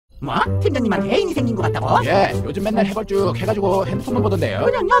뭐? 팀장님한테 애인이 생긴 것 같다고? 예, 요즘 맨날 해벌쭉 해가지고 핸드폰만 보던데요.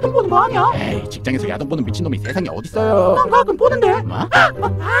 그냥 야동 보는 거 아니야? 에이, 직장에서 야동 보는 미친놈이 세상에 어딨어요. 난 가끔 보는데. 뭐?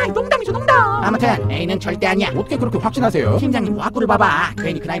 농담이죠, 농담. 아무튼 애인은 절대 아니야. 어떻게 그렇게 확신하세요? 팀장님 와꾸를 봐봐.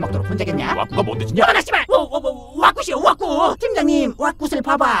 괜히 그 나이 먹도록 혼자겠냐? 와꾸가 뭔데 진짜? 나 씨발! 와꾸시오, 와꾸! 팀장님 와꾸를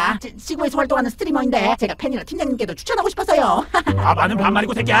봐봐. 지구에서 활동하는 스트리머인데 제가 팬이라 팀장님께도 추천하고 싶어서요. 아바는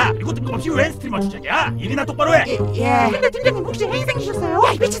반말이고 새끼야. 이거 뜬금없이 웬 스트리머 추천이야? 일이나 똑바로 해. 예. 근데 팀장님 혹시 애인 생기셨어요?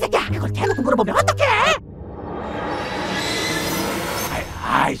 야, 이 미친 새끼야! 그걸 대놓고 물어보면 어떡해!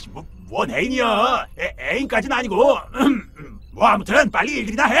 아이씨, 뭔 애인이야? 애인까지는 아니고. 뭐 아무튼 빨리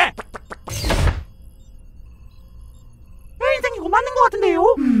일이나 해. 애인 생긴 거 맞는 거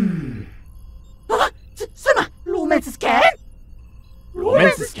같은데요? 설마 로맨스 스캔?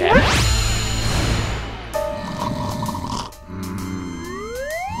 로맨스 스캔?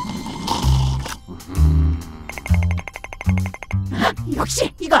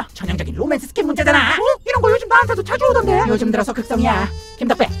 역시 이거 전형적인 로맨스 스캔 문제잖아. 이런 거 요즘 나한테도 자주 오던데. 요즘 들어서 극성이야.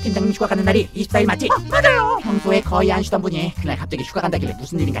 김덕배 팀장님 휴가 가는 날이 24일 맞지? 맞아요. 평소에 거의 안 쉬던 분이 그날 갑자기 휴가 간다길래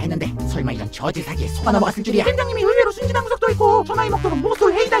무슨 일인가 했는데 설마 이런 저질 사기에 속아 넘어갔을 줄이야. 팀장님이 의외로 순진한 구석도 있고 저 나이 먹도록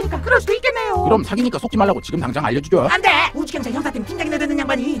모쏠 헤이다니까 그럴 수도 있겠네요. 그럼 사귀니까 속지 말라고 지금 당장 알려주죠. 안돼. 우주경찰 형사팀 팀장이 되는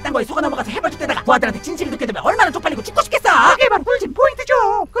양반이 이딴 거에 속아 넘어가서 해벌쭉대다가 부하들한테 진실을 듣게 되면 얼마나 쪽팔리고 죽고 싶겠어. 그게 바로 꿀진 포인트죠.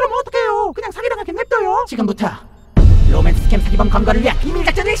 그럼 어떡해요? 그냥 사기당하게 냅둬요? 지금부터 로맨스 스캠 사기범 검거를 위한 비밀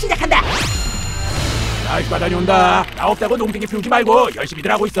작전을 시작한다. 나 휴가 다녀온다. 나 없다고 농땡이 피우지 말고 열심히들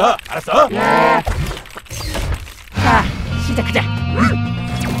하고 있어. 알았어? 예. 자, 시작하자.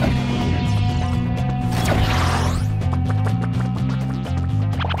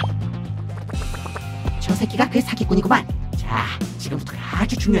 저 새끼가 그 사기꾼이구만. 자, 지금부터가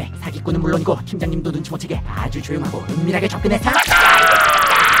아주 중요해. 사기꾼은 물론이고 팀장님도 눈치 못 채게 아주 조용하고 은밀하게 접근해서.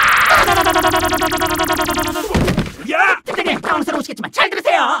 야! 팀장님, 당황스러우시겠지만 잘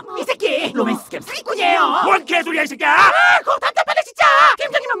들으세요. 이 새끼 로맨스 스캠 사기꾼이에요. 뭔 개소리야 이 새끼야! 그거 답답하네 진짜.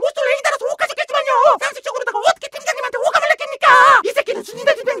 팀장님은 모쏠 레이더라서 혹하셨겠지만요. 상식적으로다가 어떻게 팀장님한테 호감을 냈겠니까? 이 새끼는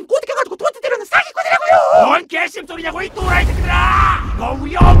순진한 팀장님 꼬드겨가지고 돈트 때려는 사기꾼이라고요. 뭔 개심소리냐고 이 또라이 새끼들아! 이거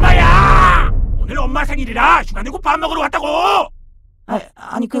우리 엄마야! 오늘 엄마 생일이라 휴가 내고 밥 먹으러 왔다고!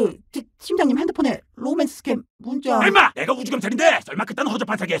 아니 팀장님 핸드폰에 로맨스 스캠 문자. 임마! 내가 우주경찰인데 설마 그딴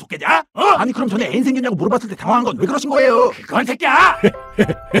허접한 사기에 속겠냐? 아니 그럼 전에 애인 생겼냐고 물어봤을 때 당황한 건 왜 그러신 거예요? 그건 새끼야!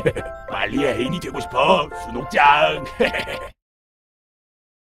 빨리 애인이 되고 싶어 순옥장.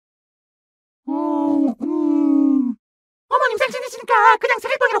 어머님 생신이시니까 그냥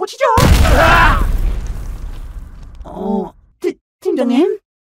생일빵이라고 치죠. 팀장님?